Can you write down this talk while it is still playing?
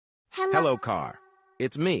Hello, Car.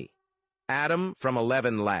 It's me, Adam from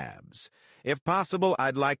Elevenlabs. If possible,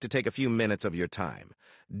 I'd like to take a few minutes of your time.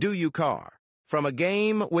 Do you, Car? From a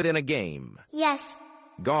game within a game. Yes.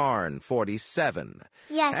 Garn 47.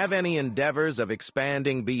 Yes. Have any endeavors of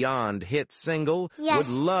expanding beyond hit single? Yes. Would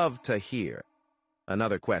love to hear.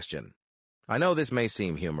 Another question. I know this may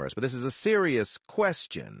seem humorous, but this is a serious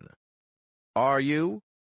question. Are you,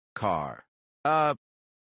 Car?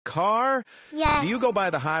 Car? Yes. Do you go by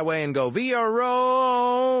the highway and go, via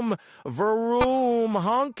Rome, vroom,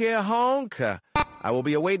 honky honk? I will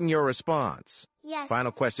be awaiting your response. Yes.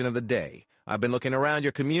 Final question of the day. I've been looking around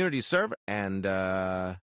your community server and,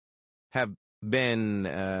 have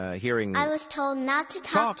been, hearing... I was told not to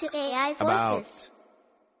talk to AI voices.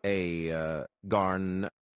 About a, Garn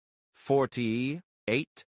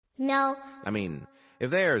 48? No. I mean... If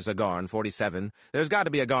there's a Garn 47, there's got to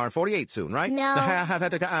be a Garn 48 soon, right?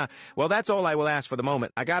 No. Well, that's all I will ask for the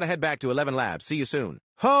moment. I gotta head back to Elevenlabs. See you soon.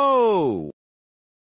 Ho!